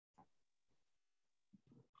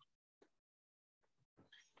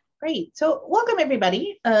Great. So welcome,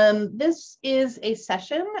 everybody. This is a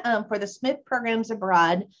session for the Smith Programs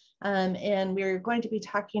Abroad, and we're going to be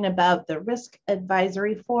talking about the risk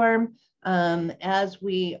advisory form as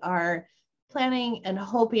we are planning and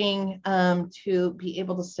hoping to be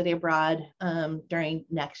able to study abroad during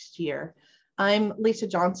next year. I'm Lisa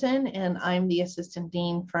Johnson, and I'm the Assistant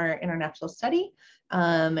Dean for International Study,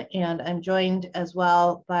 and I'm joined as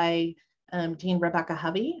well by Dean Rebecca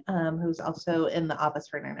Hovey, who's also in the Office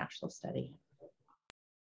for International Study.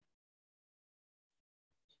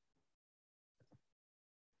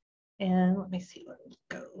 And let me see, let me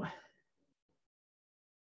go.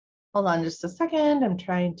 Hold on just a second. I'm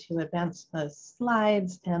trying to advance the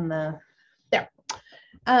slides and there.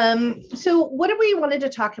 So what we wanted to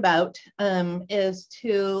talk about is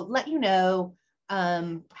to let you know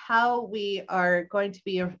how we are going to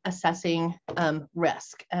be assessing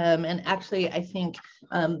risk. And actually, I think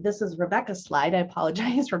this is Rebecca's slide. I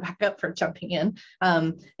apologize, Rebecca, for jumping in.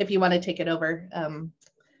 If you want to take it over,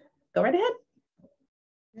 go right ahead.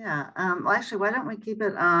 Yeah, well, actually, why don't we keep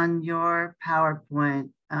it on your PowerPoint?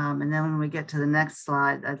 And then when we get to the next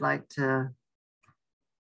slide, I'd like to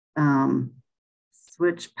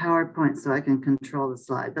switch PowerPoint so I can control the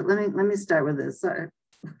slide. But let me start with this. Sorry.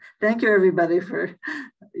 Thank you, everybody, for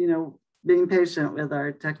being patient with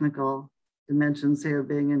our technical dimensions here,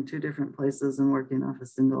 being in two different places and working off a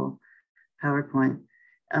single PowerPoint.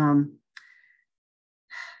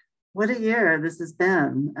 What a year this has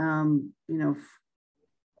been.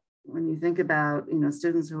 When you think about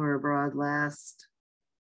students who were abroad last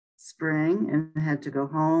spring and had to go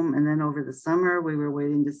home, and then over the summer we were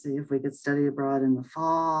waiting to see if we could study abroad in the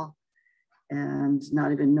fall. And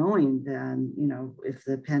not even knowing then, if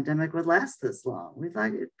the pandemic would last this long. We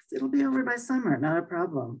thought it'll be over by summer, not a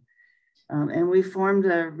problem. And we formed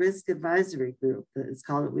a risk advisory group.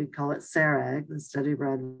 We call it SARAG, the Study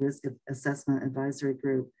Abroad Risk Assessment Advisory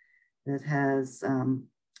Group, that has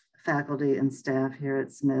faculty and staff here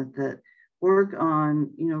at Smith that work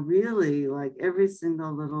on, really like every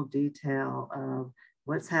single little detail of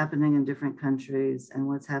what's happening in different countries and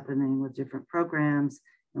what's happening with different programs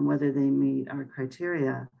and whether they meet our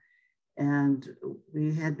criteria. And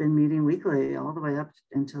we had been meeting weekly all the way up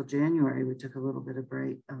until January. We took a little bit of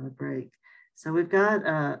a break. So we've got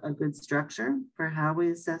a good structure for how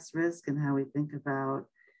we assess risk and how we think about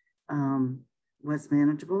what's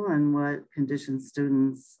manageable and what conditions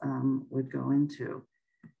students would go into.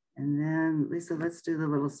 And then Lisa, let's do the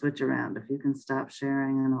little switch around. If you can stop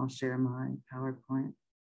sharing and I'll share my PowerPoint.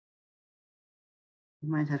 You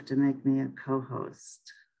might have to make me a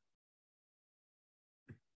co-host.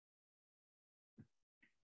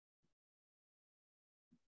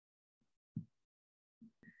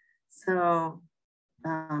 So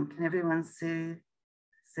can everyone see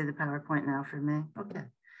the PowerPoint now for me? Okay.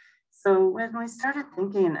 So when we started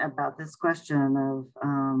thinking about this question of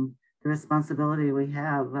the responsibility we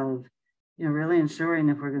have of really ensuring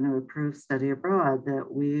if we're going to approve study abroad that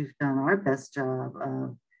we've done our best job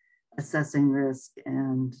of assessing risk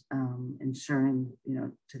and ensuring,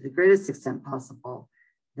 to the greatest extent possible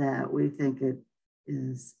that we think it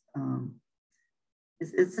is,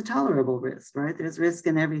 it's a tolerable risk, right? There's risk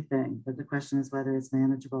in everything, but the question is whether it's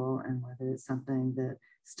manageable and whether it's something that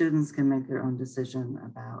students can make their own decision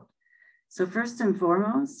about. So first and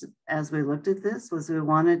foremost, as we looked at this, was we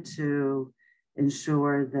wanted to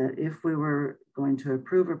ensure that if we were going to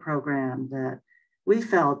approve a program that we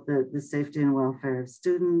felt that the safety and welfare of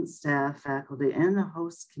students, staff, faculty, and the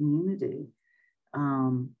host community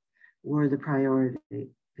were the priority,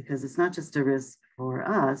 because it's not just a risk for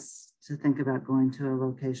us to think about going to a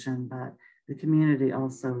location, but the community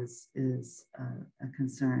also is a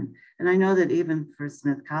concern. And I know that even for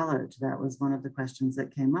Smith College, that was one of the questions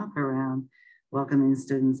that came up around welcoming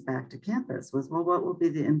students back to campus was, well, what will be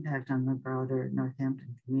the impact on the broader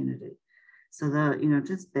Northampton community? So the,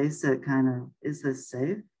 just basic kind of, is this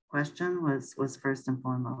safe question was first and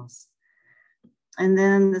foremost. And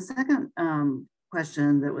then the second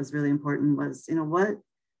question that was really important was,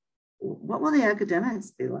 what will the academics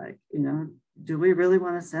be like? Do we really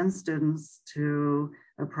want to send students to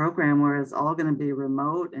a program where it's all going to be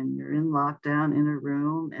remote and you're in lockdown in a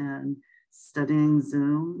room and studying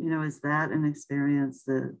Zoom? Is that an experience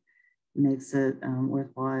that makes it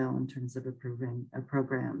worthwhile in terms of approving a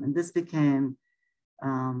program? And this became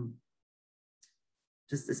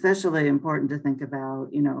just especially important to think about,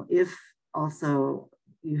 if also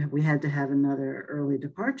we had to have another early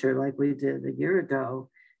departure like we did a year ago,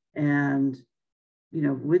 and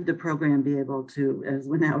would the program be able to, as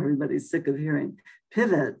now everybody's sick of hearing,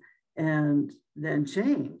 pivot and then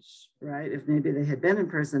change, right? If maybe they had been in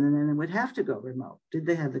person and then it would have to go remote. Did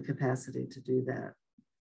they have the capacity to do that?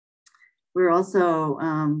 We're also,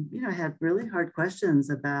 had really hard questions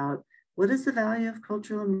about what is the value of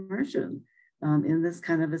cultural immersion in this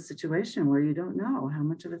kind of a situation where you don't know how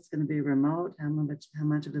much of it's going to be remote, how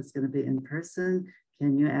much of it's going to be in person.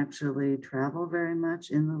 Can you actually travel very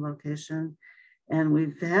much in the location? And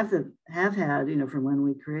we have had, from when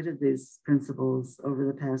we created these principles over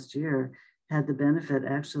the past year, had the benefit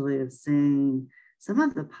actually of seeing some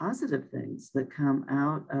of the positive things that come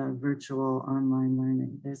out of virtual online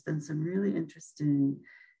learning. There's been some really interesting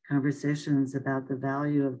conversations about the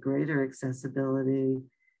value of greater accessibility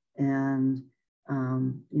and,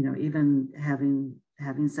 even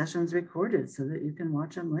having sessions recorded so that you can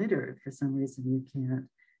watch them later if for some reason you can't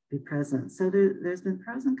be present. So there's been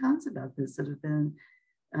pros and cons about this that have been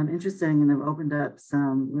interesting and have opened up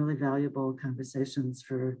some really valuable conversations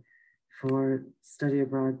for study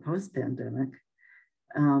abroad post-pandemic.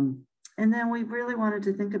 And then we really wanted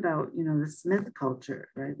to think about, the Smith culture,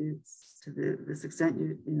 right? It's to this extent,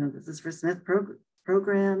 this is for Smith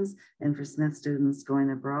programs and for Smith students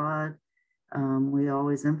going abroad. We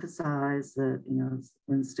always emphasize that,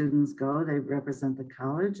 when students go, they represent the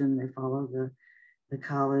college and they follow the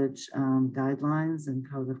college guidelines and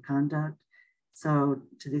code of conduct. So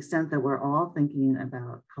to the extent that we're all thinking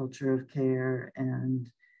about culture of care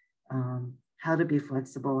and how to be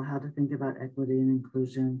flexible, how to think about equity and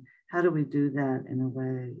inclusion, how do we do that in a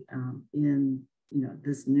way in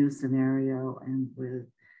this new scenario and with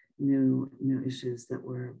new issues that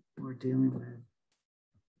we're dealing with.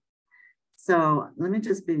 So let me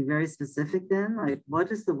just be very specific then, like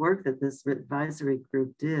what is the work that this advisory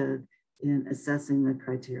group did in assessing the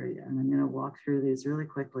criteria? And I'm going to walk through these really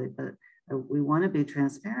quickly, but we want to be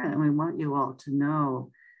transparent and we want you all to know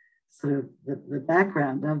sort of the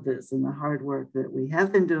background of this and the hard work that we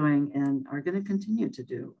have been doing and are going to continue to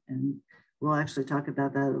do. And we'll actually talk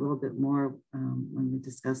about that a little bit more when we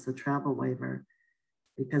discuss the travel waiver,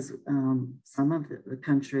 because some of the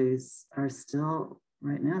countries are still,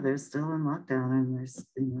 right now, they're still in lockdown and there's,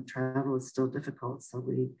 travel is still difficult. So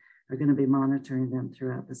we are going to be monitoring them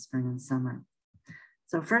throughout the spring and summer.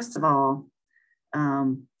 So first of all,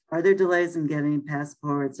 are there delays in getting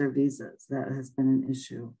passports or visas? That has been an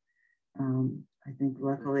issue. I think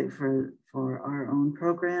luckily for our own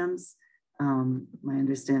programs, my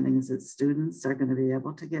understanding is that students are going to be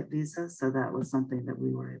able to get visas. So that was something that we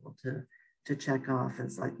were able to check off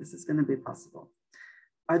as like, this is going to be possible.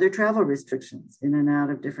 Are there travel restrictions in and out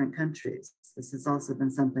of different countries? This has also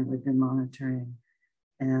been something we've been monitoring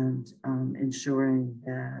and ensuring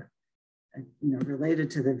that, related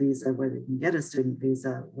to the visa, whether you can get a student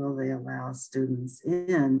visa, will they allow students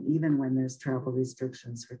in even when there's travel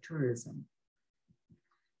restrictions for tourism?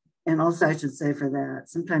 And also I should say for that,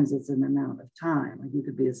 sometimes it's an amount of time. Like you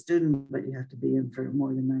could be a student, but you have to be in for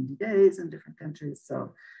more than 90 days in different countries.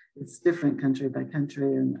 So it's different country by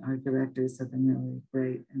country, and our directors have been really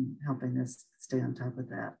great in helping us stay on top of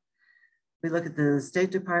that. We look at the State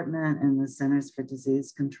Department and the Centers for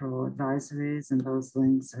Disease Control advisories, and those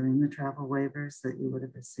links are in the travel waivers that you would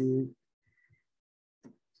have received.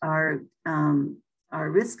 Our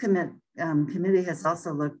risk committee has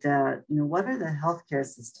also looked at, what are the healthcare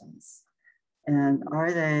systems, and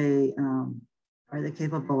are they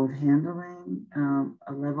capable of handling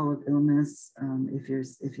a level of illness? If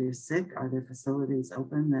you're sick, are there facilities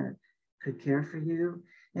open that could care for you?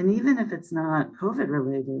 And even if it's not COVID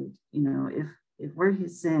related, if we're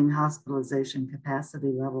seeing hospitalization capacity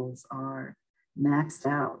levels are maxed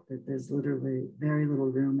out, that there's literally very little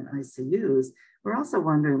room in ICUs, we're also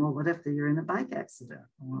wondering, well, what if you're in a bike accident?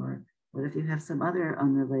 Or what if you have some other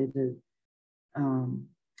unrelated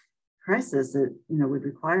crisis that would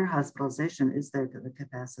require hospitalization? Is there the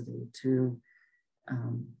capacity to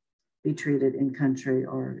be treated in country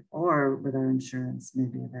or with our insurance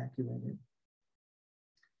maybe evacuated?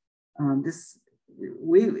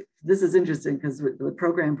 This is interesting because the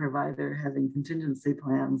program provider having contingency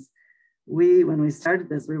plans, when we started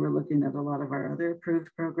this, we were looking at a lot of our other approved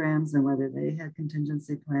programs and whether they had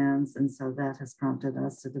contingency plans. And so that has prompted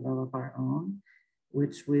us to develop our own,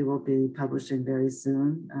 which we will be publishing very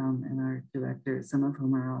soon. And our directors, some of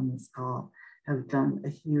whom are on this call, have done a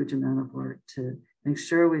huge amount of work to make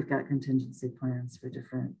sure we've got contingency plans for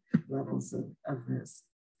different levels of risk.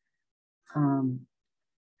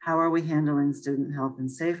 How are we handling student health and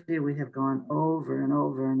safety? We have gone over and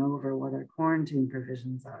over and over what our quarantine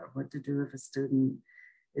provisions are, what to do if a student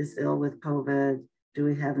is ill with COVID, do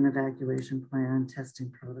we have an evacuation plan, testing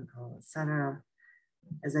protocol, et cetera.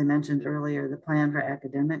 As I mentioned earlier, the plan for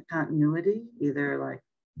academic continuity, either like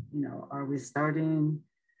are we starting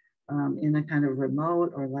in a kind of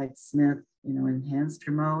remote or like Smith, enhanced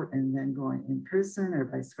remote and then going in person or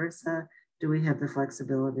vice versa? Do we have the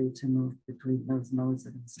flexibility to move between those modes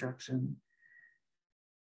of instruction?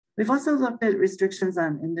 We've also looked at restrictions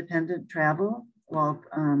on independent travel while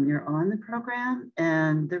you're on the program.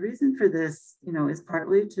 And the reason for this, is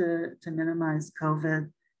partly to minimize COVID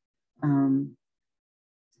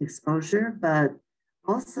exposure, but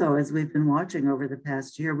also, as we've been watching over the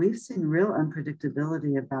past year, we've seen real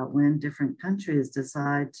unpredictability about when different countries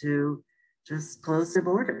decide to just close their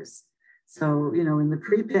borders. So, in the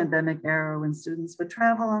pre-pandemic era, when students would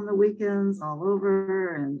travel on the weekends all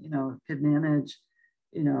over and, could manage,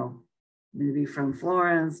 maybe from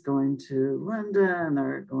Florence going to London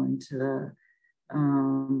or going to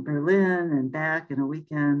Berlin and back in a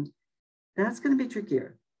weekend, that's going to be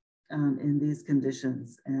trickier in these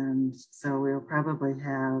conditions. And so we'll probably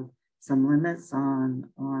have some limits on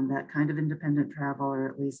that kind of independent travel, or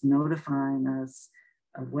at least notifying us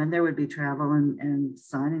of when there would be travel and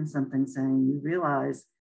signing something saying you realize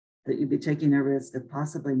that you'd be taking a risk of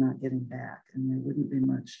possibly not getting back. And there wouldn't be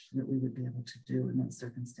much that we would be able to do in those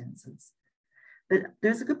circumstances. But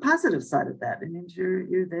there's a good positive side of that. It means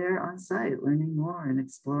you're there on site, learning more and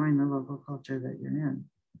exploring the local culture that you're in.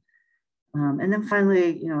 And then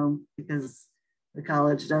finally, because the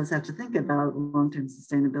college does have to think about long-term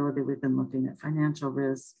sustainability, we've been looking at financial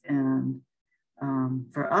risk and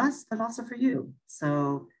for us, but also for you.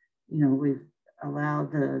 So, we've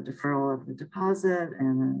allowed the deferral of the deposit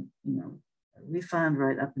and, a refund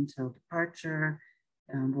right up until departure.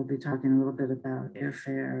 We'll be talking a little bit about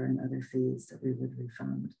airfare and other fees that we would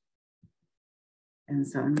refund. And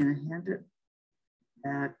so I'm going to hand it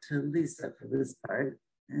back to Lisa for this part.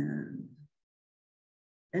 And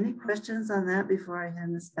any questions on that before I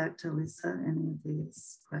hand this back to Lisa? Any of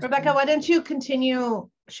these questions? Rebecca, why don't you continue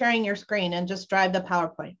sharing your screen and just drive the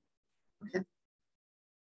PowerPoint? Okay.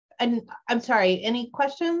 And I'm sorry, any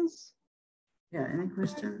questions? Yeah, any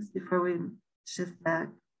questions before we shift back?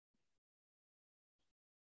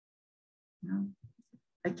 No,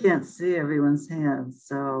 I can't see everyone's hands,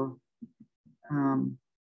 so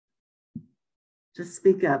just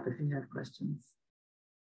speak up if you have questions.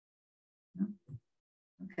 No?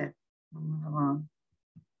 Okay, we'll move along.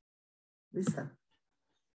 Lisa.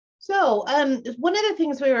 So one of the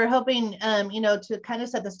things we were hoping, to kind of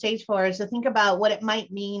set the stage for is to think about what it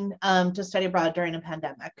might mean to study abroad during a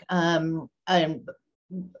pandemic.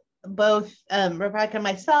 Both Rebecca and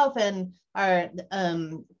myself and our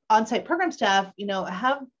on-site program staff,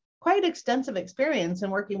 have quite extensive experience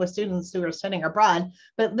in working with students who are studying abroad.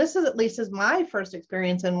 But this is at least my first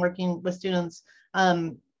experience in working with students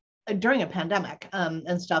during a pandemic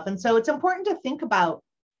and stuff. And so it's important to think about,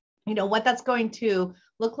 what that's going to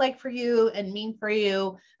look like for you and mean for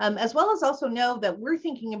you, as well as also know that we're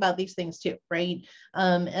thinking about these things too, right?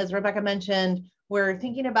 As Rebecca mentioned, we're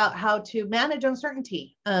thinking about how to manage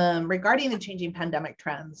uncertainty regarding the changing pandemic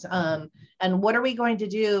trends. And what are we going to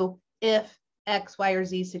do if X, Y, or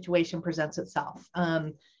Z situation presents itself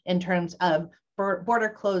in terms of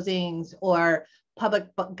border closings or public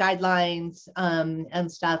guidelines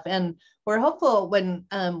and stuff. And we're hopeful when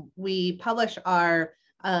we publish our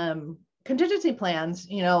contingency plans,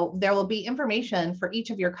 there will be information for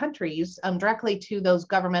each of your countries directly to those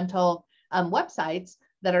governmental websites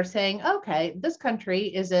that are saying, okay, this country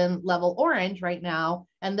is in level orange right now,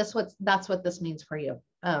 and that's what this means for you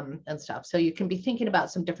and stuff. So you can be thinking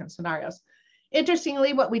about some different scenarios.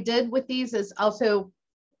 Interestingly, what we did with these is also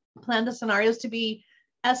plan the scenarios to be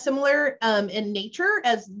as similar in nature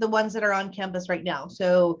as the ones that are on campus right now.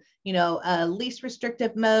 So, a least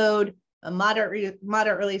restrictive mode, a moderate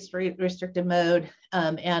restrictive mode,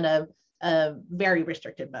 and a very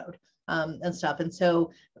restricted mode and stuff. And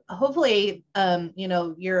so hopefully,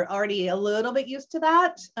 you're already a little bit used to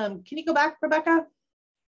that. Can you go back, Rebecca?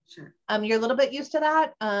 Sure. You're a little bit used to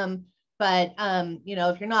that. But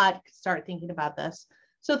if you're not, start thinking about this.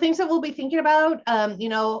 So things that we'll be thinking about,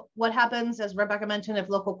 what happens, as Rebecca mentioned, if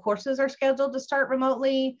local courses are scheduled to start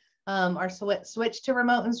remotely or switch to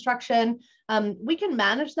remote instruction. We can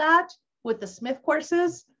manage that with the Smith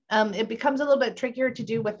courses. It becomes a little bit trickier to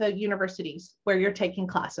do with the universities where you're taking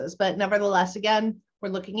classes, but nevertheless, again, we're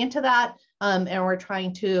looking into that and we're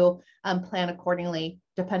trying to plan accordingly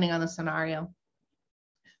depending on the scenario.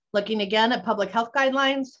 Looking again at public health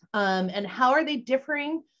guidelines and how are they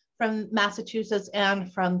differing from Massachusetts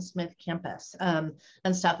and from Smith campus and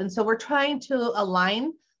stuff. And so we're trying to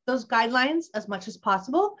align those guidelines as much as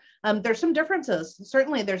possible. There's some differences.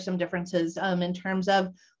 Certainly there's some differences in terms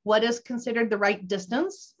of what is considered the right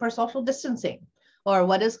distance for social distancing, or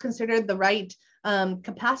what is considered the right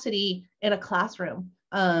capacity in a classroom,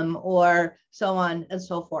 or so on and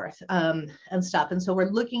so forth, and stuff. And so we're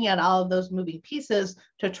looking at all of those moving pieces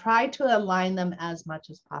to try to align them as much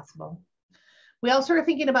as possible. We also are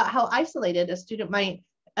thinking about how isolated a student might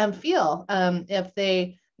feel if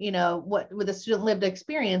they, what with a student lived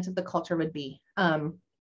experience of the culture would be.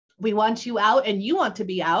 We want you out and you want to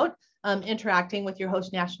be out interacting with your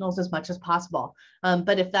host nationals as much as possible.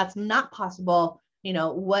 But if that's not possible,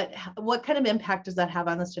 what kind of impact does that have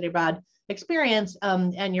on the study abroad experience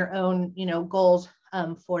and your own, goals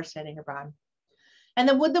for studying abroad? And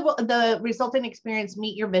then would the resulting experience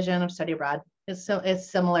meet your vision of study abroad?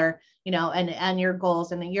 It's similar, and your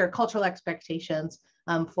goals and your cultural expectations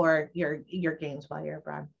for your gains while you're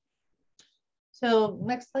abroad. So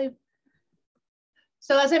next slide.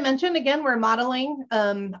 So as I mentioned, again, we're modeling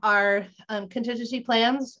our contingency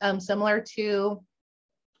plans similar to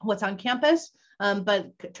what's on campus,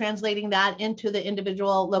 but translating that into the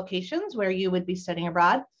individual locations where you would be studying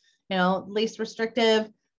abroad, least restrictive,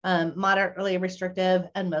 moderately restrictive,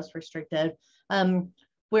 and most restrictive.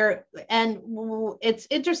 It's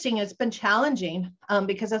interesting, it's been challenging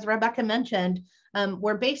because as Rebecca mentioned,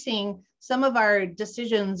 we're basing some of our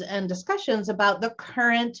decisions and discussions about the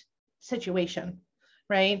current situation,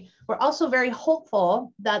 right? We're also very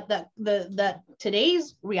hopeful that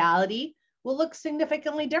today's reality will look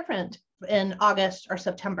significantly different in August or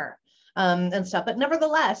September and stuff. But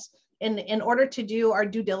nevertheless, in order to do our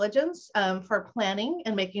due diligence for planning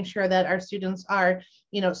and making sure that our students are,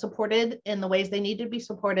 supported in the ways they need to be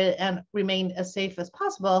supported and remain as safe as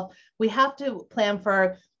possible, we have to plan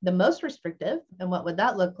for the most restrictive and what would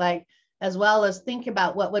that look like, as well as think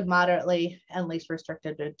about what would moderately and least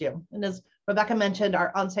restrictive to do. And as Rebecca mentioned,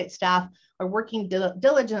 our on-site staff are working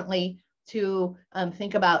diligently to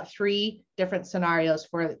think about 3 different scenarios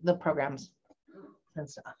for the programs and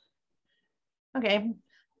stuff. Okay,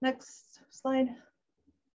 next slide.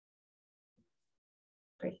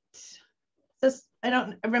 Great. This, I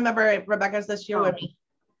don't remember, Rebecca's this year with me.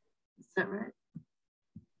 Is that right?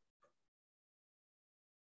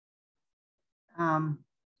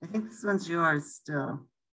 I think this one's yours still.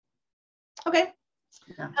 Okay.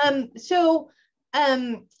 Yeah. So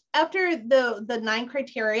after the 9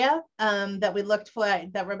 criteria that we looked for,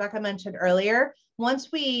 that Rebecca mentioned earlier,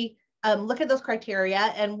 once we look at those criteria,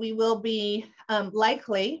 and we will be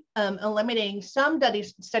likely eliminating some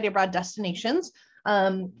study abroad destinations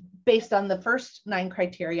based on the first 9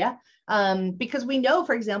 criteria, because we know,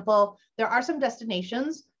 for example, there are some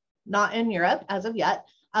destinations, not in Europe as of yet,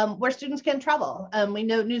 where students can travel. We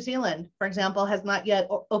know New Zealand, for example, has not yet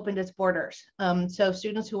opened its borders. So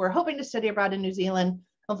students who are hoping to study abroad in New Zealand,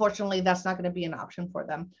 unfortunately, that's not going to be an option for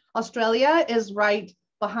them. Australia is right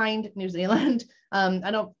behind New Zealand.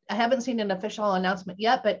 I haven't seen an official announcement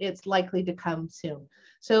yet, but it's likely to come soon.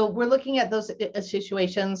 So we're looking at those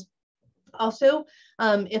situations. Also,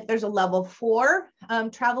 if there's a level 4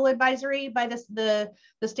 travel advisory by the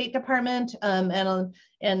State Department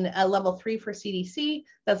and a level 3 for CDC,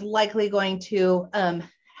 that's likely going to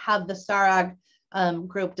have the SARAG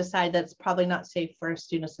group decide that it's probably not safe for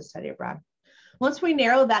students to study abroad. Once we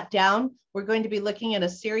narrow that down, we're going to be looking at a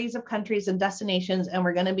series of countries and destinations, and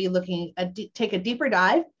we're going to be looking at take a deeper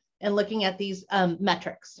dive and looking at these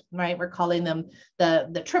metrics, right? We're calling them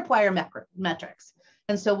the tripwire metrics.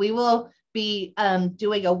 And so we will be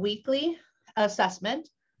doing a weekly assessment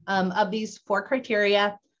of these 4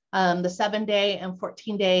 criteria, the 7-day and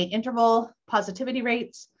 14-day interval positivity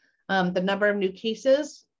rates, the number of new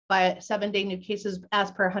cases by 7-day new cases as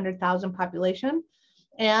per 100,000 population,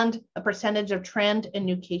 and a percentage of trend in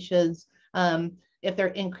new cases if they're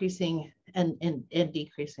increasing and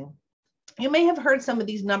decreasing. You may have heard some of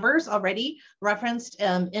these numbers already referenced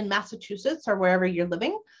in Massachusetts or wherever you're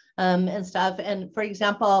living and stuff. And for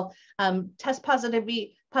example, test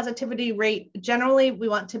positivity rate, generally we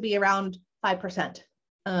want to be around 5%.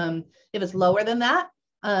 If it's lower than that,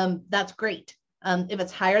 that's great. If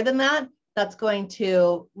it's higher than that, that's going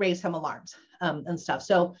to raise some alarms and stuff.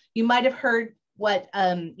 So you might have heard what,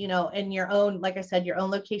 in your own, like I said, your own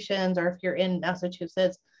locations, or if you're in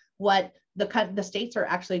Massachusetts, what the states are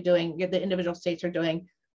actually doing, the individual states are doing,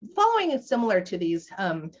 following is similar to these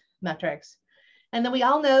metrics. And then we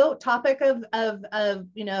all know topic of the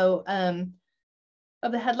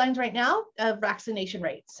headlines right now of vaccination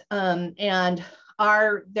rates, and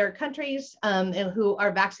there are countries who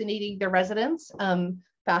are vaccinating their residents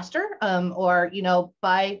faster, or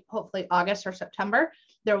by hopefully August or September,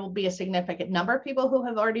 there will be a significant number of people who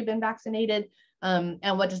have already been vaccinated.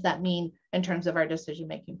 And what does that mean in terms of our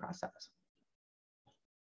decision-making process?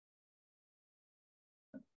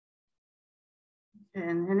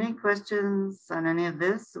 And any questions on any of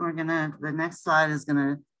this? The next slide is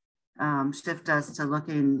gonna shift us to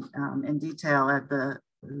looking in detail at the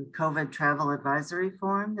COVID travel advisory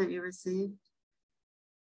form that you received.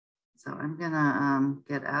 So I'm gonna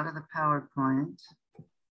get out of the PowerPoint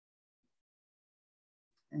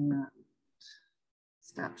and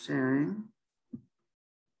stop sharing.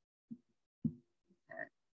 Okay.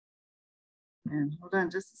 And hold on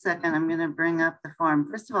just a second, I'm gonna bring up the form.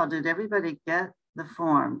 First of all, did everybody get the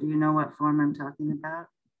form? Do you know what form I'm talking about?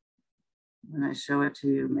 When I show it to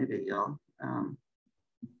you, maybe you'll,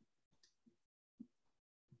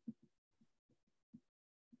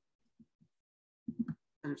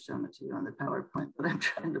 could have shown it to you on the PowerPoint, but I'm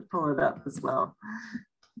trying to pull it up as well.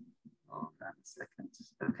 Hold on a second.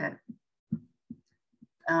 Okay.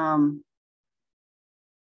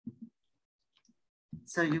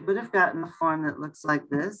 So you would have gotten a form that looks like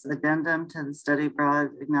this: addendum to the study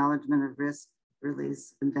abroad, acknowledgement of risk,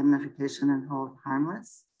 release, indemnification, and hold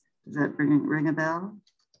harmless. Does that ring a bell?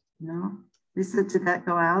 No? Lisa, did that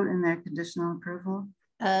go out in their conditional approval?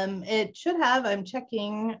 It should have. I'm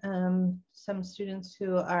checking some students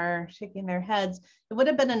who are shaking their heads. It would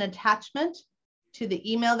have been an attachment to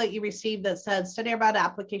the email that you received that said study abroad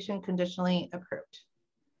application conditionally approved.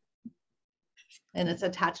 And it's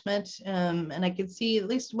attachment. And I could see at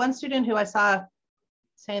least one student who I saw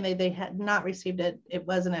saying they had not received it. It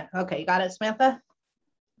wasn't it. Okay, you got it, Samantha?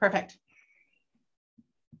 Perfect.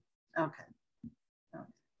 Okay.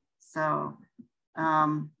 So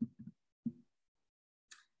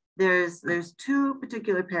there's two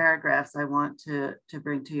particular paragraphs I want to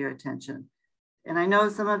bring to your attention. And I know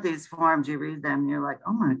some of these forms, you read them, you're like,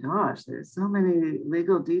 oh my gosh, there's so many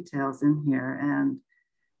legal details in here. And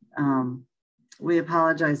we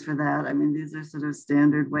apologize for that. I mean, these are sort of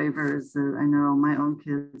standard waivers that I know my own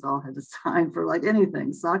kids all had to sign for, like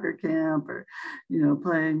anything, soccer camp or, you know,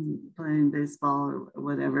 playing baseball or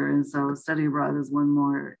whatever. And so study abroad is one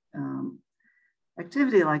more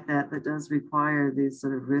activity like that does require these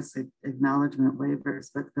sort of risk acknowledgement waivers.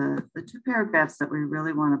 But the two paragraphs that we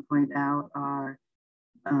really want to point out are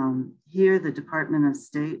here, the Department of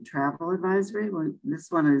State Travel Advisory. Well, this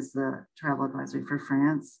one is the travel advisory for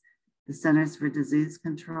France, the Centers for Disease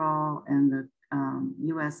Control, and the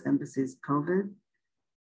US Embassy's COVID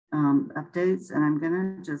updates. And I'm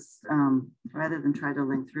gonna just, rather than try to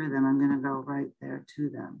link through them, I'm gonna go right there to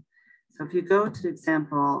them. So if you go to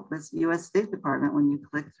example, this US State Department, when you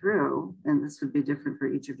click through, and this would be different for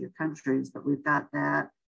each of your countries, but we've got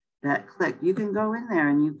that click, you can go in there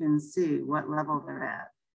and you can see what level they're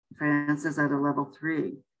at. France is at a level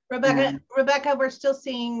 3. Rebecca, we're still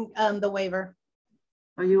seeing the waiver.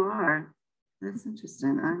 Oh, you are? That's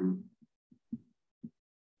interesting.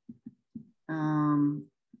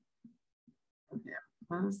 Okay,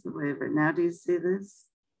 close the waiver. Now do you see this?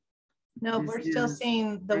 No, we're still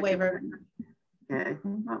seeing the waiver. Okay,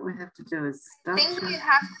 what we have to do is stop. I think you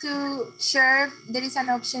have to share. There is an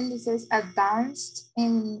option that says advanced,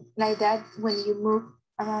 and like that, when you move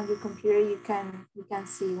around your computer, you can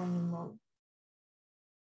see when you move.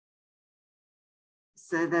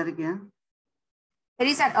 Say that again. There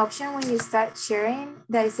is an option when you start sharing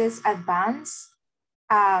that says advanced,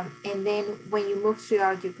 and then when you move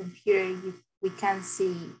throughout your computer, we can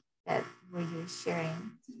see that where you're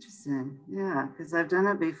sharing. Interesting. Yeah, because I've done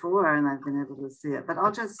it before and I've been able to see it, but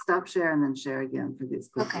I'll just stop share and then share again for these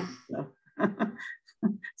questions. Okay. So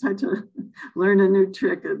it's hard to learn a new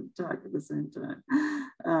trick and talk at the same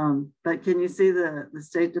time. But can you see the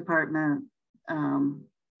State Department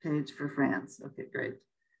page for France? Okay, great.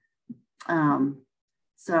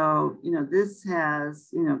 So, you know, this has,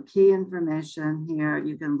 you know, key information here.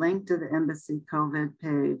 You can link to the Embassy COVID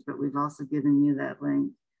page, but we've also given you that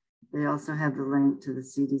link. They also have the link to the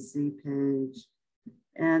CDC page.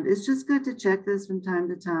 And it's just good to check this from time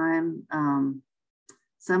to time.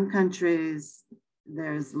 Some countries,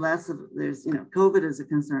 there's, you know, COVID is a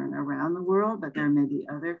concern around the world, but there may be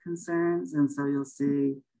other concerns. And so you'll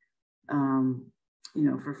see, you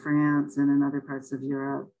know, for France and in other parts of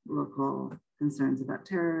Europe, local concerns about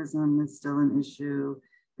terrorism is still an issue.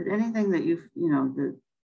 But anything that you know, that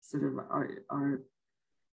sort of are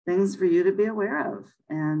things for you to be aware of,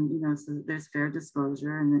 and you know, so that there's fair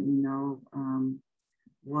disclosure, and that you know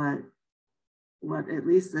what at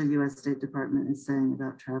least the U.S. State Department is saying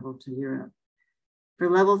about travel to Europe. For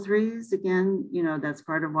level 3s, again, you know, that's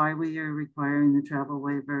part of why we are requiring the travel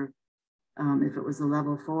waiver. If it was a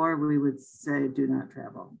level 4, we would say do not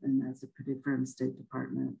travel, and that's a pretty firm State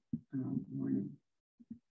Department warning.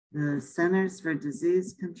 The Centers for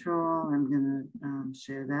Disease Control, I'm going to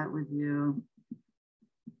share that with you.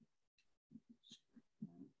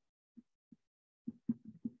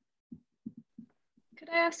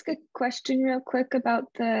 I ask a question real quick about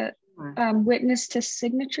the witness to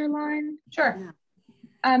signature line? Sure.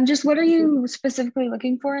 Just what are you specifically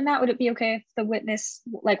looking for in that? Would it be okay if the witness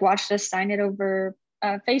like watched us sign it over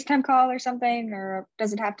a FaceTime call or something, or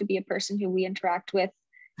does it have to be a person who we interact with,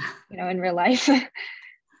 you know, in real life?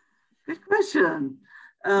 Good question.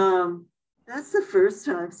 That's the first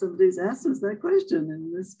time somebody's asked us that question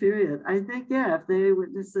in this period. I think, yeah, if they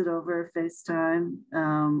witness it over FaceTime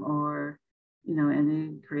or, you know,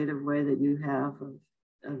 any creative way that you have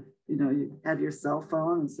of, you know, you have your cell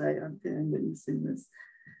phone and say, okay, I'm witnessing this.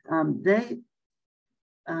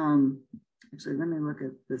 Actually, let me look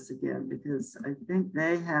at this again, because I think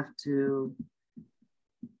they have to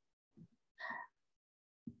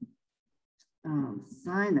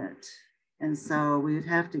sign it. And so we'd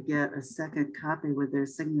have to get a second copy with their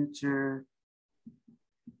signature,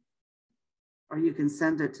 or you can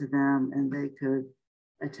send it to them and they could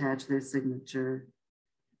attach their signature.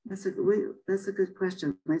 That's a good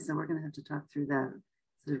question, Lisa. We're going to have to talk through that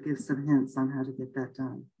to give some hints on how to get that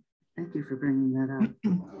done. Thank you for bringing that up.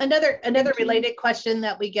 Another related question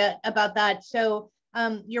that we get about that. So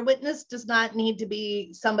your witness does not need to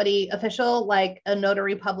be somebody official like a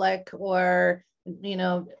notary public or, you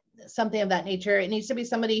know, something of that nature. It needs to be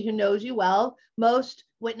somebody who knows you well. Most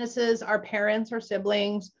witnesses are parents or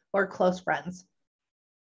siblings or close friends.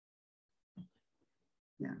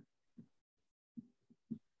 Yeah.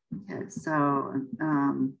 Okay, so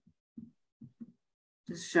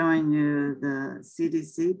just showing you the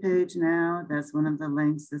CDC page now. That's one of the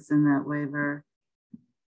links that's in that waiver.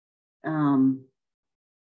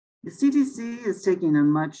 The CDC is taking a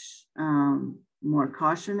much more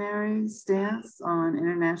cautionary stance on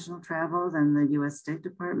international travel than the US State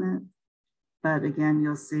Department. But again,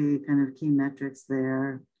 you'll see kind of key metrics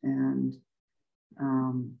there and,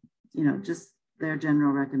 you know, just their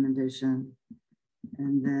general recommendation.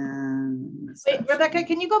 And then wait, Rebecca,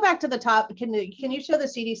 can you go back to the top? Can you show the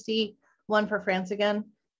CDC one for France again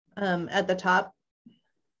at the top?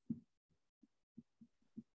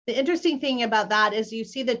 The interesting thing about that is you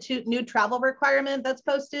see the new travel requirement that's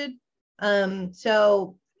posted.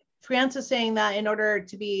 So France is saying that in order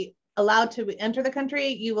to be allowed to enter the country,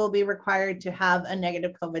 you will be required to have a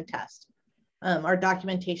negative COVID test or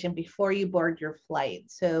documentation before you board your flight.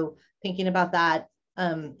 So thinking about that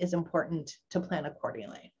is important to plan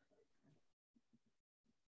accordingly.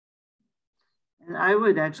 And I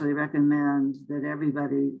would actually recommend that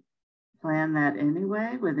everybody plan that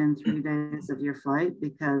anyway within 3 days of your flight,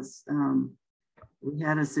 because we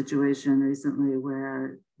had a situation recently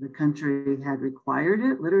where the country had required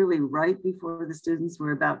it literally right before the students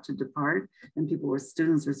were about to depart, and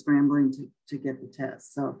students were scrambling to get the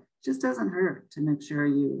test. So it just doesn't hurt to make sure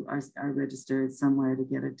you are registered somewhere to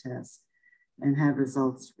get a test and have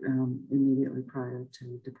results immediately prior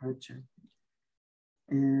to departure.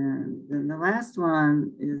 And then the last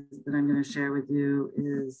one is that I'm going to share with you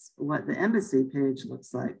is what the embassy page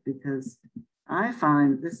looks like, because I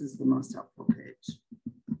find this is the most helpful page.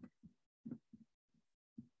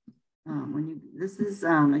 This is,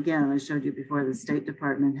 again, I showed you before, the State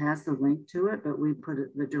Department has the link to it, but we put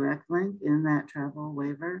the direct link in that travel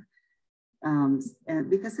waiver. And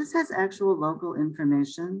because this has actual local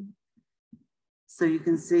information. So you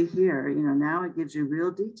can see here, you know, now it gives you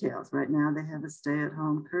real details. Right now they have a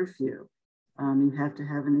stay-at-home curfew. You have to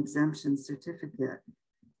have an exemption certificate.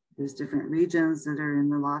 There's different regions that are in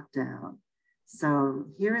the lockdown. So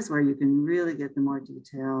here is where you can really get the more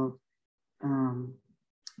detailed,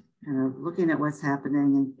 kind of looking at what's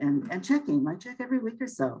happening and checking. I check every week or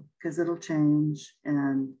so because it'll change,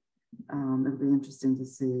 and it'll be interesting to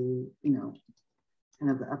see, you know,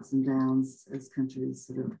 kind of the ups and downs as countries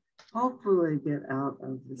sort of hopefully get out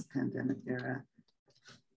of this pandemic era.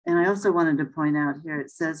 And I also wanted to point out here,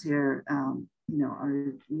 it says here, you know,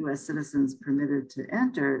 are US citizens permitted to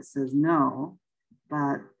enter? It says no,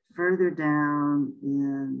 but further down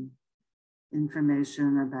in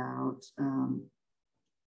information about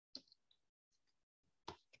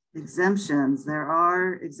exemptions, there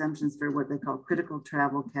are exemptions for what they call critical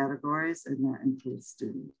travel categories, and that includes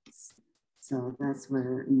students. So that's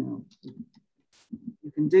where, you know,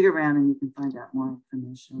 you can dig around and you can find out more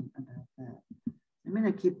information about that. I'm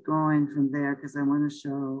going to keep going from there because I want to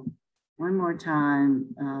show one more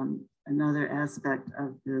time another aspect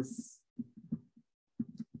of this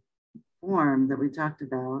form that we talked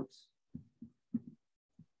about.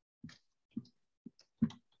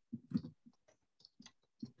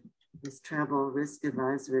 This travel risk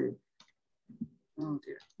advisory. Oh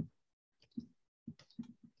dear.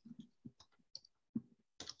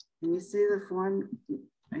 Can you see the form?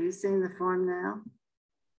 Are you seeing the form now?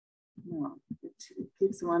 No, it it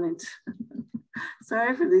keeps wanting to,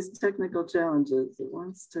 sorry for these technical challenges. It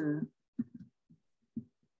wants to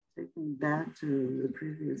take me back to the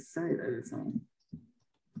previous site I was on.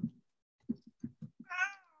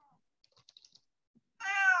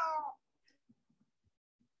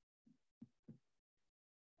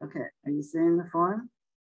 Okay, are you seeing the form?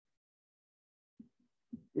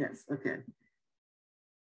 Yes, okay.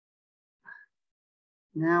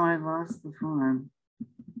 Now I've lost the form.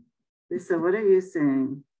 Lisa, what are you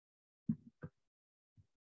seeing?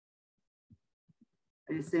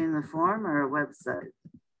 Are you seeing the form or a website?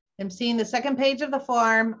 I'm seeing the second page of the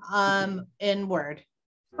form in Word.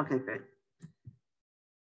 Okay, great.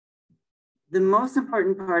 The most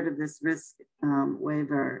important part of this risk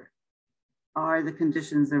waiver are the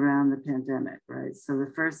conditions around the pandemic, right? So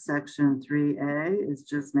the first section, 3A, is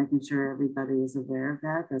just making sure everybody is aware of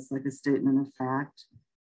that. That's like a statement of fact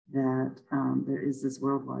that there is this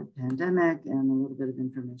worldwide pandemic and a little bit of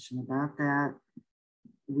information about that.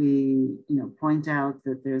 We point out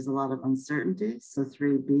that there's a lot of uncertainty. So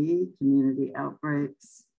 3B, community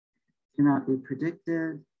outbreaks cannot be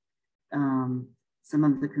predicted. Some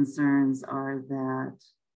of the concerns are that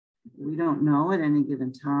we don't know at any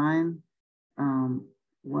given time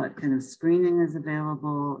what kind of screening is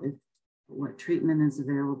available, what treatment is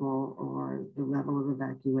available, or the level of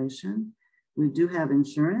evacuation. We do have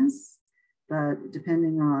insurance, but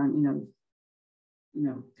depending on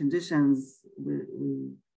conditions,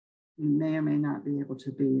 we may or may not be able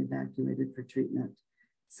to be evacuated for treatment.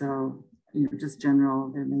 So just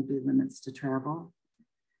general, there may be limits to travel.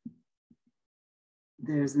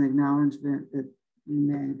 There's an acknowledgement that you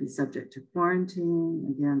may be subject to quarantine.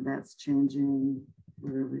 Again, that's changing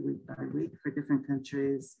literally week by week for different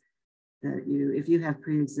countries. That if you have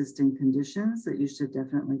pre-existing conditions, that you should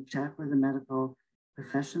definitely check with a medical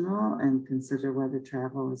professional and consider whether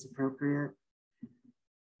travel is appropriate.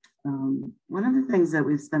 One of the things that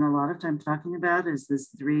we've spent a lot of time talking about is this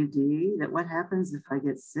 3D, that what happens if I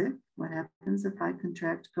get sick? What happens if I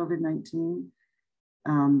contract COVID-19?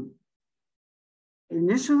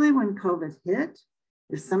 Initially, when COVID hit,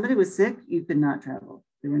 if somebody was sick, you could not travel.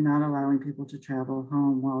 They were not allowing people to travel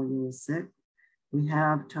home while you were sick. We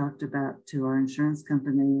have talked about to our insurance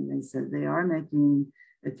company, and they said they are making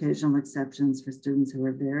occasional exceptions for students who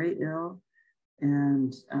are very ill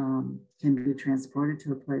and can be transported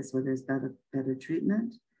to a place where there's better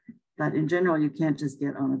treatment. But in general, you can't just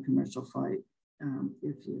get on a commercial flight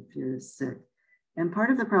if you're sick. And part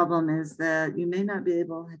of the problem is that you may not be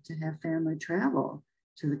able to have family travel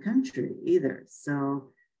to the country either.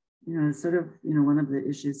 So, sort of, one of the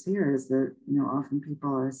issues here is that, often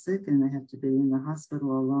people are sick and they have to be in the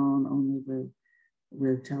hospital alone, only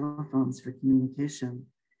with telephones for communication.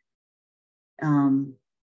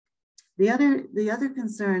 The other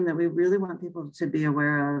concern that we really want people to be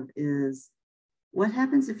aware of is what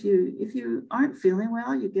happens if you aren't feeling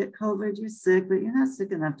well, you get COVID, you're sick, but you're not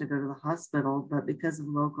sick enough to go to the hospital, but because of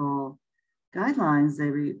local guidelines,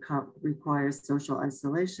 they require social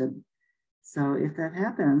isolation. So if that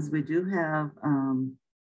happens, we do have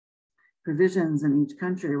provisions in each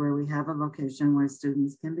country where we have a location where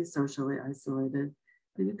students can be socially isolated,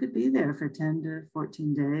 but you could be there for 10 to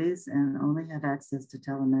 14 days and only have access to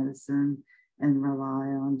telemedicine and rely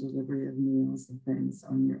on delivery of meals and things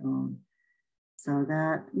on your own. So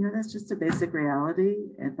that, that's just a basic reality,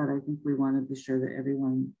 but I think we want to be sure that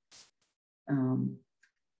everyone,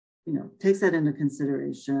 takes that into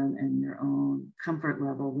consideration and your own comfort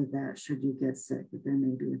level with that should you get sick, that there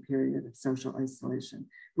may be a period of social isolation.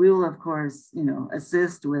 We will, of course,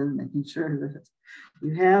 assist with making sure that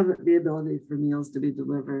you have the ability for meals to be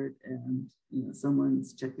delivered and,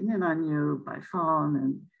 someone's checking in on you by phone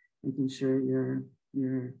and making sure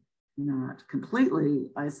you're not completely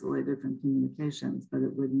isolated from communications, but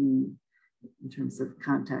it would mean in terms of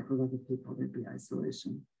contact with other people, there'd be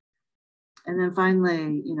isolation. And then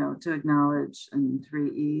finally, to acknowledge in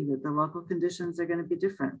 3E that the local conditions are going to be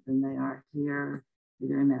different than they are here,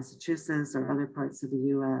 either in Massachusetts or other parts of the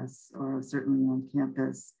US, or certainly on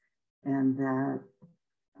campus. And that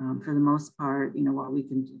for the most part, while we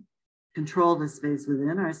can control the space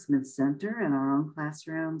within our Smith Center and our own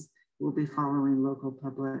classrooms, we'll be following local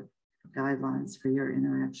public guidelines for your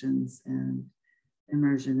interactions and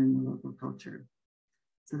immersion in the local culture.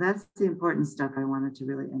 So that's the important stuff I wanted to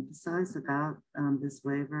really emphasize about this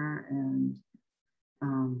waiver. And,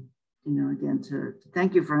 again, to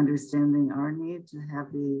thank you for understanding our need to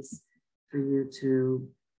have these for you to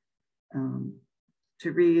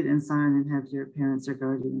read and sign and have your parents or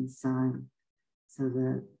guardians sign so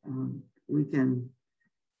that we can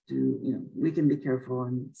be careful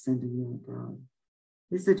in sending you abroad.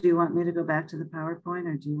 Lisa, do you want me to go back to the PowerPoint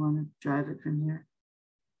or do you want to drive it from here?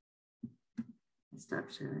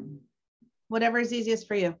 Stop sharing. Whatever is easiest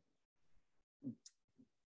for you.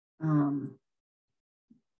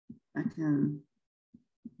 I can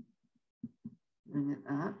bring it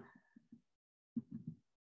up.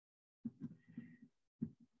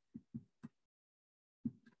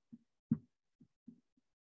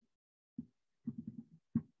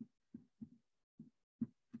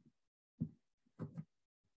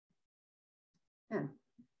 Yeah.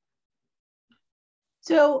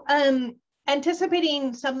 So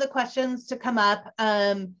anticipating some of the questions to come up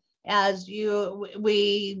as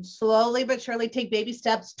we slowly but surely take baby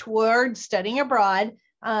steps towards studying abroad.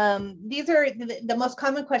 These are the most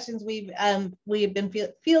common questions we've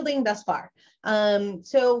been fielding thus far.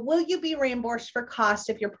 So will you be reimbursed for costs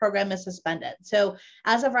if your program is suspended? So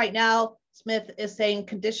as of right now, Smith is saying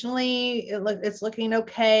conditionally, it's looking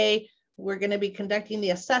okay. We're going to be conducting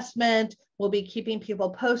the assessment. We'll be keeping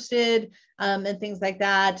people posted and things like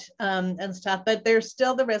that and stuff. But there's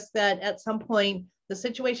still the risk that at some point the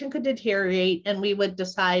situation could deteriorate and we would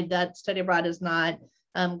decide that study abroad is not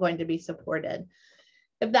going to be supported.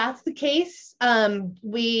 If that's the case,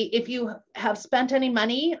 if you have spent any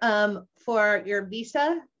money for your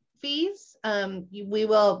visa fees, we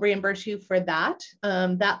will reimburse you for that.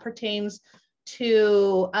 That pertains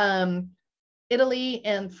to Italy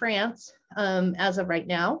and France as of right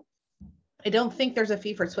now. I don't think there's a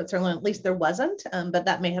fee for Switzerland, at least there wasn't, but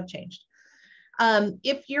that may have changed.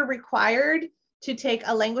 If you're required to take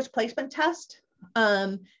a language placement test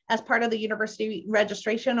as part of the university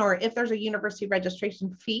registration, or if there's a university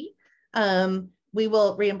registration fee, we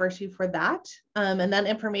will reimburse you for that. And that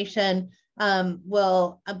information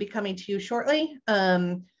will be coming to you shortly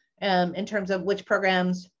in terms of which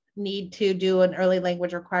programs need to do an early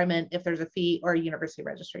language requirement if there's a fee or a university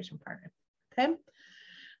registration partner, okay?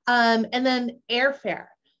 And then airfare.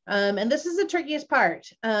 And this is the trickiest part.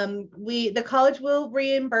 The college will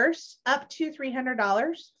reimburse up to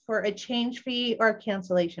 $300 for a change fee or a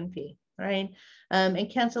cancellation fee, right?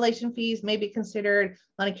 And cancellation fees may be considered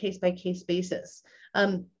on a case-by-case basis.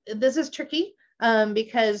 This is tricky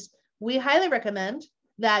because we highly recommend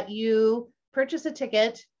that you purchase a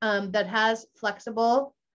ticket that has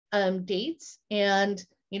flexible dates and,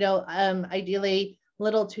 ideally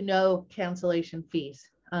little to no cancellation fees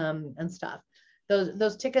and stuff.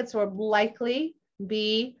 Those tickets will likely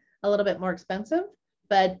be a little bit more expensive,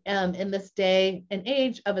 but in this day and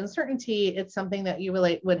age of uncertainty, it's something that you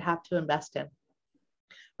really would have to invest in.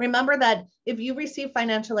 Remember that if you receive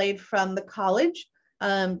financial aid from the college,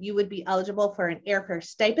 you would be eligible for an airfare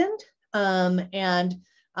stipend, and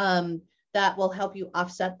that will help you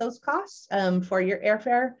offset those costs for your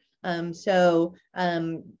airfare. So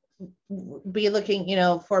be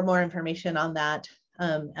looking, for more information on that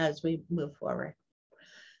as we move forward.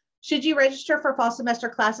 Should you register for fall semester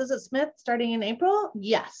classes at Smith starting in April?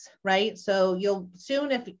 Yes, right. So you'll soon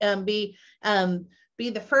be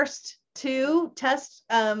the first to test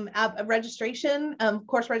registration,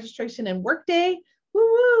 course registration in Workday.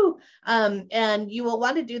 Woo-woo. And you will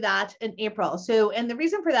want to do that in April. So, and the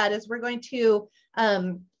reason for that is we're going to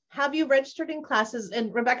have you registered in classes.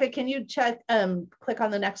 And Rebecca, can you check, click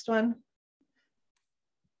on the next one?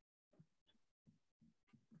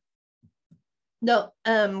 No,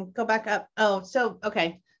 go back up. Oh, so,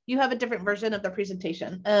 okay. You have a different version of the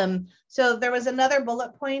presentation. So there was another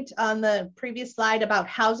bullet point on the previous slide about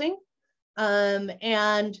housing.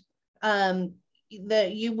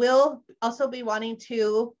 You will also be wanting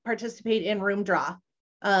to participate in room draw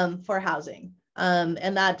for housing.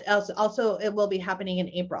 And that also it will be happening in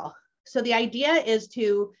April. So the idea is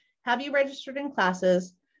to have you registered in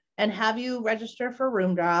classes and have you register for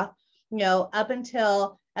room draw, up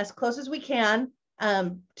until as close as we can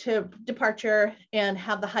to departure and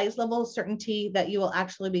have the highest level of certainty that you will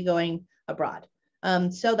actually be going abroad.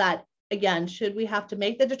 So that, again, should we have to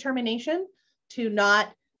make the determination to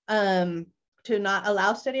not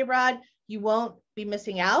allow study abroad, you won't be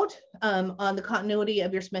missing out on the continuity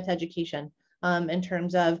of your Smith education in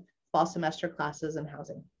terms of fall semester classes and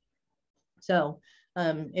housing. So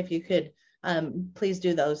if you could please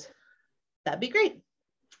do those, that'd be great.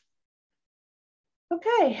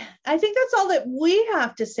 Okay, I think that's all that we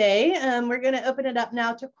have to say. We're going to open it up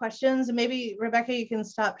now to questions. And maybe, Rebecca, you can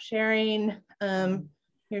stop sharing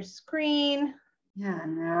your screen. Yeah,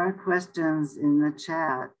 and there are questions in the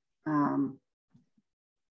chat.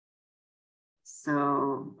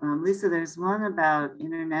 Lisa, there's one about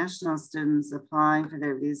international students applying for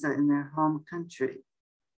their visa in their home country.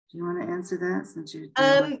 Do you want to answer that since you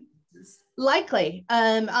Likely.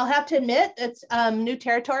 I'll have to admit it's new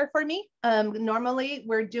territory for me. Normally,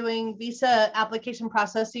 we're doing visa application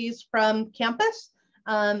processes from campus,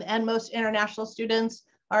 and most international students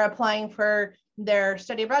are applying for their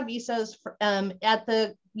study abroad visas at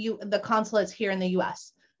the consulates here in the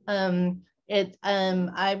U.S.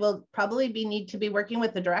 I will probably need to be working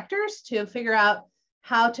with the directors to figure out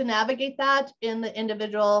how to navigate that in the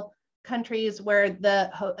individual countries where the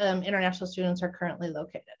international students are currently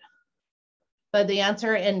located. But the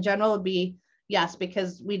answer in general would be yes,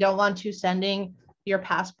 because we don't want you sending your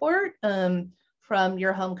passport from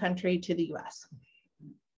your home country to the US.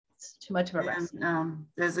 It's too much of a risk.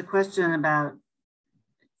 There's a question about,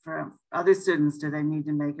 for other students, do they need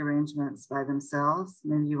to make arrangements by themselves?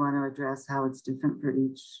 Maybe you want to address how it's different for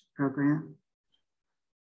each program.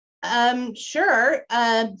 Sure.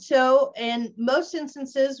 So in most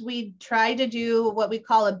instances, we try to do what we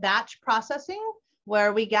call a batch processing,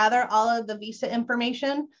 where we gather all of the visa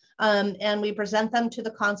information and we present them to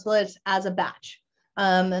the consulates as a batch.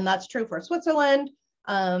 And that's true for Switzerland.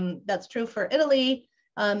 That's true for Italy.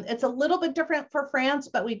 It's a little bit different for France,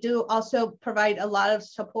 but we do also provide a lot of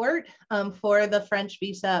support for the French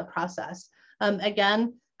visa process.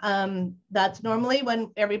 Again, that's normally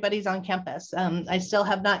when everybody's on campus. I still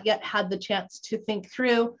have not yet had the chance to think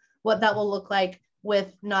through what that will look like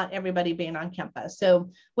with not everybody being on campus.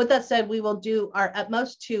 So with that said, we will do our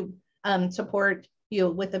utmost to support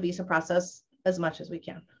you with the visa process as much as we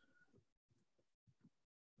can.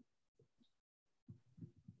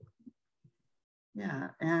 Yeah,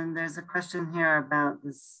 and there's a question here about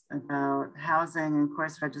housing and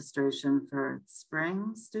course registration for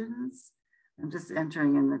spring students. I'm just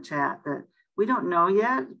entering in the chat that we don't know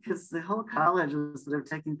yet because the whole college was sort of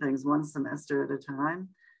taking things one semester at a time.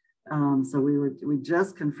 So we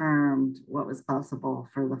just confirmed what was possible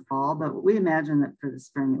for the fall, but we imagine that for the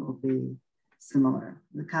spring it will be similar.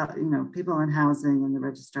 People in housing and the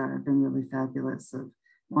registrar have been really fabulous of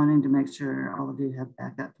wanting to make sure all of you have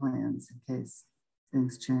backup plans in case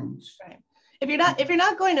things change. Right. If you're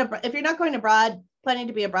not going abroad, planning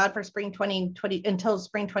to be abroad for spring 2020 until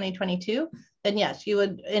spring 2022, then yes, you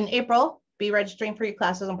would in April be registering for your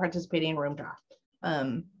classes and participating in room draw.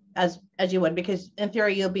 As you would, because in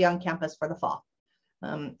theory you'll be on campus for the fall,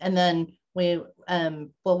 and then we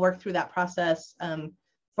will work through that process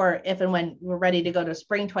for if and when we're ready to go to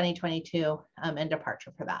spring 2022 and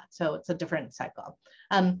departure for that. So it's a different cycle.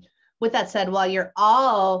 With that said, while you're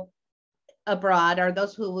all abroad, or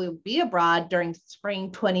those who will be abroad during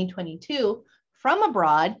spring 2022 from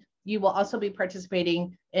abroad, you will also be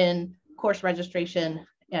participating in course registration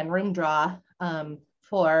and room draw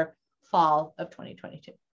for fall of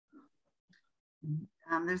 2022.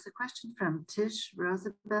 There's a question from Tish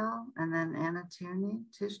Rosabelle and then Anna Tierney.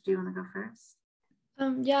 Tish, do you want to go first?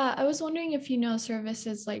 Yeah, I was wondering if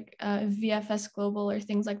services like VFS Global or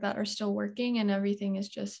things like that are still working and everything is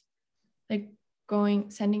just like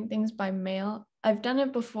sending things by mail. I've done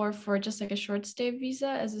it before for just like a short stay visa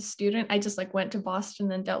as a student. I just like went to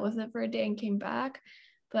Boston and dealt with it for a day and came back,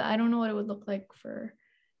 but I don't know what it would look like for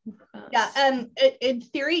in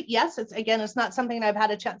theory, yes. It's not something I've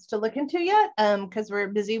had a chance to look into yet because we're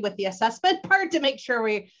busy with the assessment part to make sure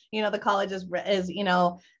the college is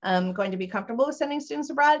going to be comfortable with sending students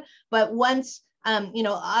abroad. But once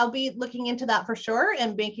I'll be looking into that for sure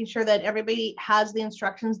and making sure that everybody has the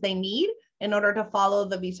instructions they need in order to follow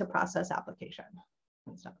the visa process application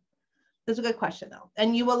and stuff. That's a good question though,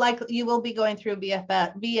 and you will be going through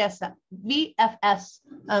VFS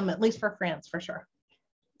at least for France for sure.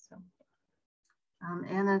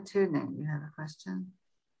 Anna Tierney, you have a question?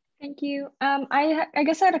 Thank you. I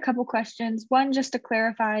guess I had a couple questions. One, just to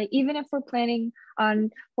clarify, even if we're planning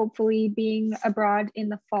on hopefully being abroad in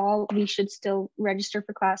the fall, we should still register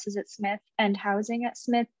for classes at Smith and housing at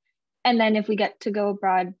Smith. And then if we get to go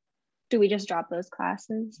abroad, do we just drop those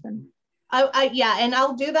classes? Yeah, and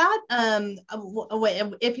I'll do that.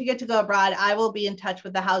 If you get to go abroad, I will be in touch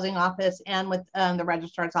with the housing office and with the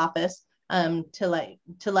registrar's office to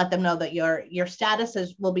let them know that your status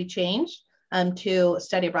will be changed to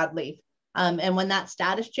study abroad leave. And when that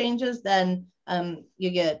status changes, then you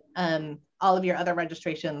get all of your other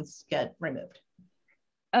registrations get removed.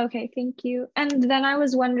 Okay, thank you. And then I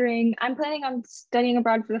was wondering, I'm planning on studying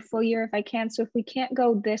abroad for the full year if I can. So if we can't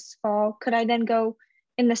go this fall, could I then go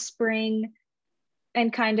in the spring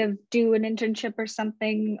and kind of do an internship or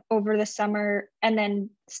something over the summer and then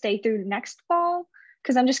stay through next fall?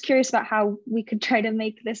 Because I'm just curious about how we could try to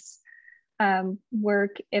make this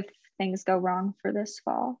work if things go wrong for this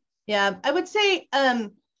fall. Yeah, I would say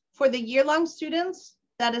for the year-long students,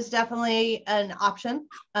 that is definitely an option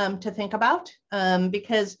to think about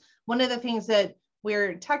because one of the things that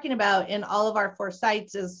we're talking about in all of our 4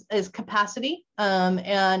 sites is capacity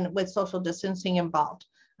and with social distancing involved.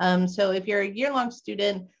 So if you're a year-long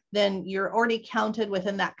student, then you're already counted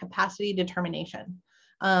within that capacity determination.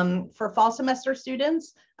 For fall semester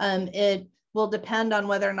students, it will depend on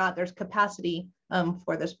whether or not there's capacity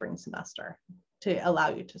for the spring semester to allow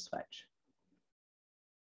you to switch.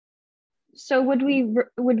 So would we,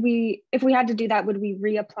 if we had to do that, would we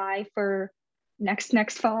reapply for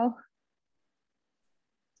next fall?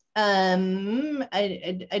 I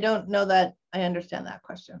don't know that I understand that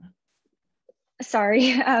question.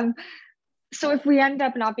 Sorry. So if we end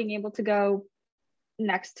up not being able to go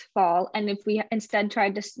next fall, and if we instead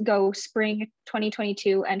tried to go spring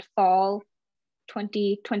 2022 and fall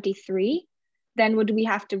 2023, then would we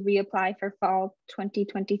have to reapply for fall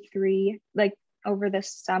 2023, like over the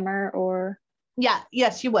summer, or? Yeah,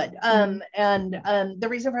 yes, you would. And the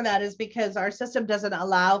reason for that is because our system doesn't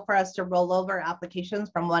allow for us to roll over applications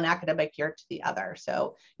from one academic year to the other.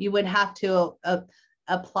 So you would have to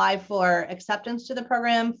apply for acceptance to the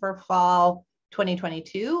program for fall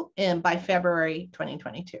 2022 and by February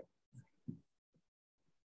 2022.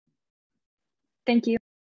 Thank you.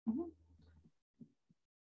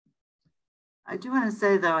 I do want to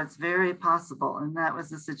say, though, it's very possible, and that was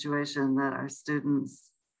the situation that our students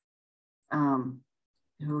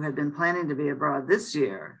who had been planning to be abroad this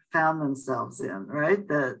year found themselves in, right?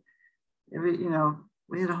 That, you know,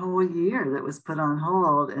 we had a whole year that was put on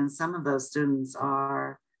hold, and some of those students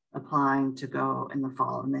are applying to go in the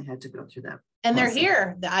fall, and they had to go through that. And they're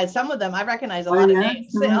here. Some of them, I recognize a lot of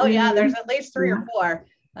names. Oh yeah, there's at least 3 or 4.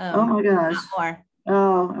 Oh my gosh. Not more.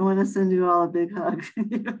 Oh, I want to send you all a big hug.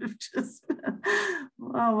 You've just,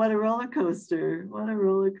 wow, what a roller coaster. What a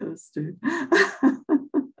roller coaster.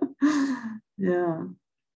 Yeah.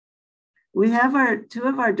 We have 2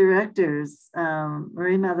 of our directors,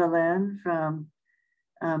 Marie-Madeleine from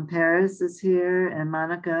Paris is here, and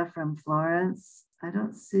Monica from Florence. I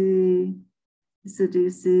don't see, Lisa, do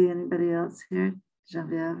you see anybody else here?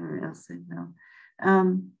 Genevieve or Elsie? No.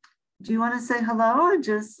 Do you want to say hello and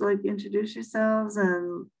just like introduce yourselves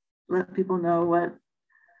and let people know what,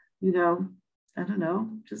 you know, I don't know,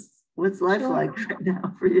 just what's life like right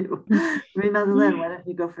now for you? Marie-Madeleine, why don't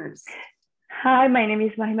you go first? Hi, my name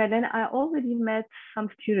is Marie-Madeleine. I already met some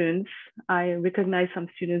students. I recognize some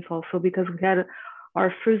students also because we had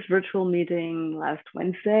our first virtual meeting last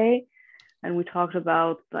Wednesday, and we talked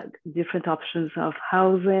about like different options of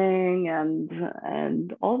housing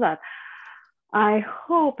and all that. I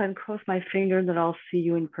hope and cross my fingers that I'll see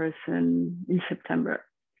you in person in September.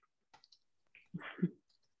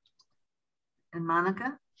 And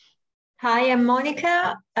Monica? Hi, I'm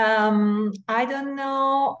Monica. I don't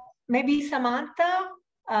know, maybe Samantha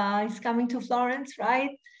is coming to Florence,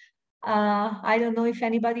 right? I don't know if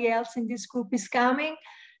anybody else in this group is coming.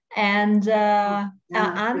 And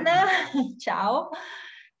Anna, ciao.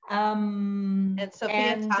 And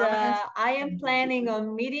Sophia Thomas. I am planning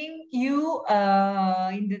on meeting you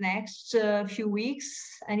in the next few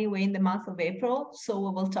weeks, anyway, in the month of April. So we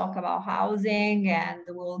will talk about housing and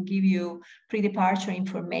we'll give you pre-departure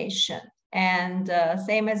information. And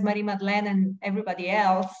same as Marie-Madeleine and everybody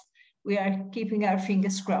else, we are keeping our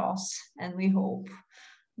fingers crossed, and we hope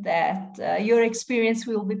that your experience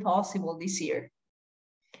will be possible this year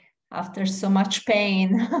after so much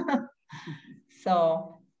pain.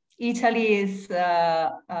 So Italy is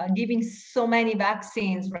giving so many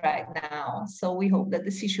vaccines right now. So we hope that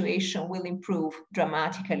the situation will improve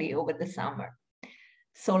dramatically over the summer.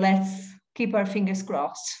 So let's keep our fingers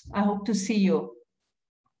crossed. I hope to see you.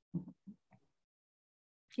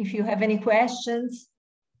 If you have any questions,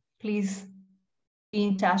 please be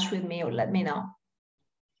in touch with me or let me know.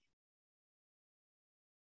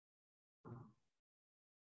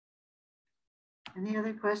 Any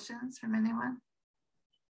other questions from anyone?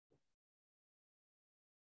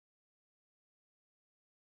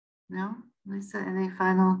 No? Lisa, any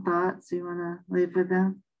final thoughts you want to leave with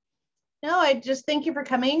them? No, I just thank you for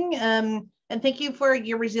coming, and thank you for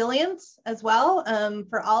your resilience as well,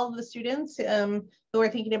 for all of the students who are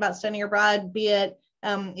thinking about studying abroad, be it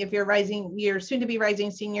if you're soon to be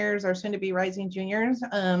rising seniors or soon to be rising juniors.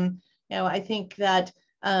 You know, I think that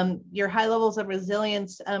your high levels of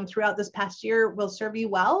resilience throughout this past year will serve you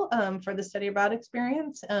well for the study abroad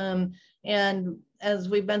experience. And as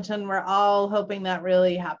we've mentioned, we're all hoping that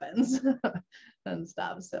really happens and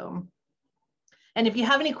stuff. So, and if you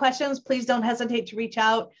have any questions, please don't hesitate to reach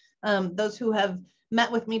out. Those who have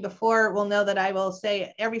met with me before will know that I will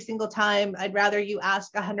say every single time, I'd rather you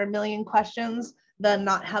ask 100 million questions then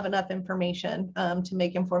not have enough information to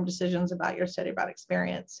make informed decisions about your study abroad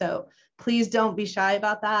experience. So please don't be shy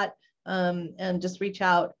about that, and just reach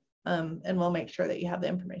out, and we'll make sure that you have the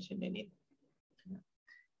information you need.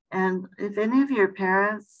 And if any of your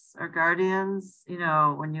parents or guardians, you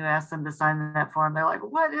know, when you ask them to sign that form, they're like,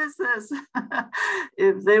 what is this?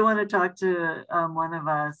 If they want to talk to one of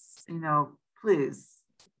us, you know, please,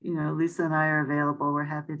 you know, Lisa and I are available. We're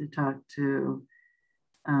happy to talk to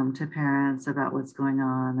parents about what's going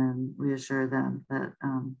on and reassure them that,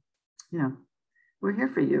 you know, we're here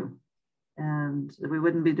for you. And we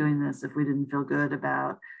wouldn't be doing this if we didn't feel good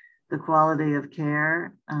about the quality of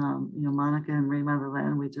care. You know, Monica and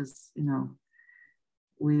Remotherland, we just, you know,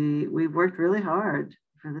 we've worked really hard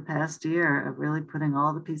for the past year of really putting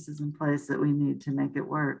all the pieces in place that we need to make it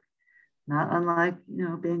work. Not unlike, you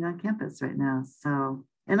know, being on campus right now. So,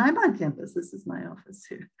 and I'm on campus. This is my office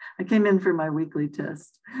here. I came in for my weekly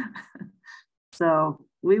test. So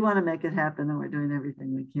we want to make it happen, and we're doing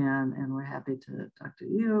everything we can. And we're happy to talk to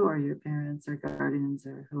you or your parents or guardians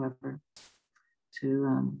or whoever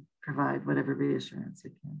to provide whatever reassurance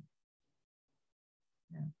we can.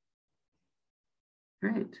 Yeah.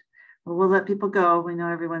 Great. Well, we'll let people go. We know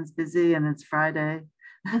everyone's busy and it's Friday.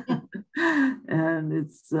 And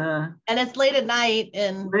it's late at night,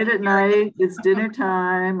 and late at night. It's dinner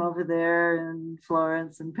time over there in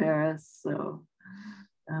Florence and Paris. So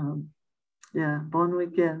yeah, bon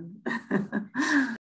weekend.